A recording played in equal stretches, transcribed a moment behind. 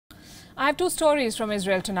I have two stories from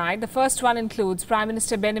Israel tonight. The first one includes Prime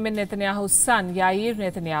Minister Benjamin Netanyahu's son, Yair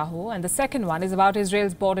Netanyahu, and the second one is about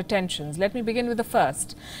Israel's border tensions. Let me begin with the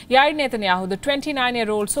first. Yair Netanyahu, the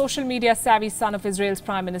 29-year-old social media savvy son of Israel's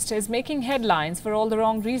Prime Minister, is making headlines for all the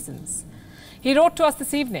wrong reasons. He wrote to us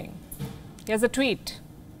this evening. Here's a tweet.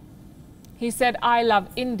 He said, "I love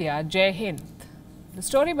India, Jai Hind." The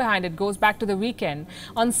story behind it goes back to the weekend.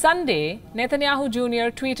 On Sunday, Netanyahu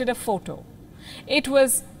Jr. tweeted a photo. It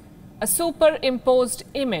was a superimposed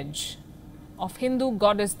image of Hindu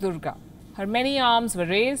goddess Durga. Her many arms were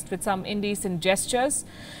raised with some indecent gestures.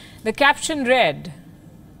 The caption read,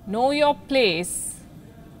 "Know your place,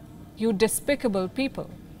 you despicable people."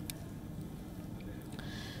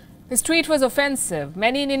 This tweet was offensive.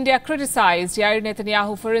 Many in India criticized Yair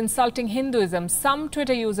Netanyahu for insulting Hinduism. Some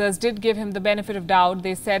Twitter users did give him the benefit of doubt.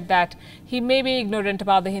 They said that he may be ignorant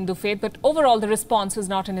about the Hindu faith, but overall the response was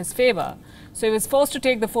not in his favor. So he was forced to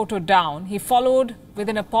take the photo down. He followed with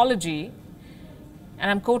an apology, and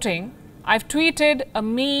I'm quoting, "I've tweeted a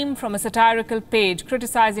meme from a satirical page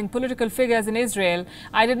criticizing political figures in Israel.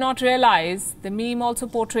 I did not realize the meme also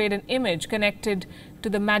portrayed an image connected to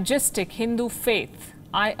the majestic Hindu faith.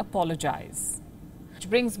 I apologize." Which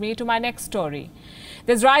brings me to my next story.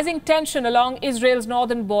 There's rising tension along Israel's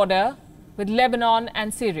northern border with Lebanon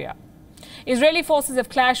and Syria. Israeli forces have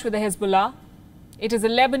clashed with the Hezbollah. It is a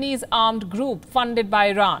Lebanese armed group funded by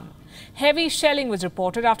Iran. Heavy shelling was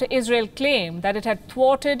reported after Israel claimed that it had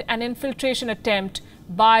thwarted an infiltration attempt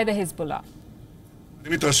by the Hezbollah.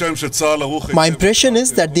 My impression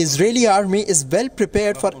is that the Israeli army is well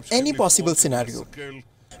prepared for any possible scenario.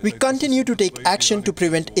 We continue to take action to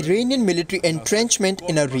prevent Iranian military entrenchment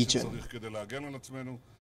in our region.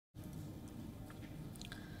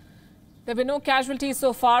 There were no casualties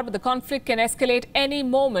so far, but the conflict can escalate any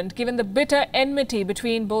moment given the bitter enmity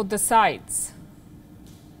between both the sides.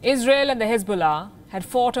 Israel and the Hezbollah had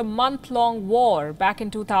fought a month-long war back in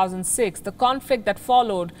 2006. The conflict that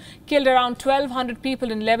followed killed around 1,200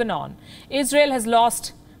 people in Lebanon. Israel has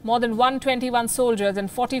lost more than 121 soldiers and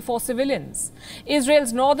 44 civilians.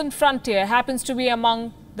 Israel's northern frontier happens to be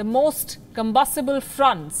among the most combustible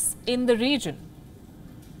fronts in the region.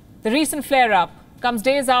 The recent flare-up comes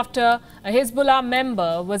days after a Hezbollah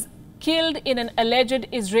member was killed in an alleged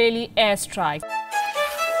Israeli airstrike.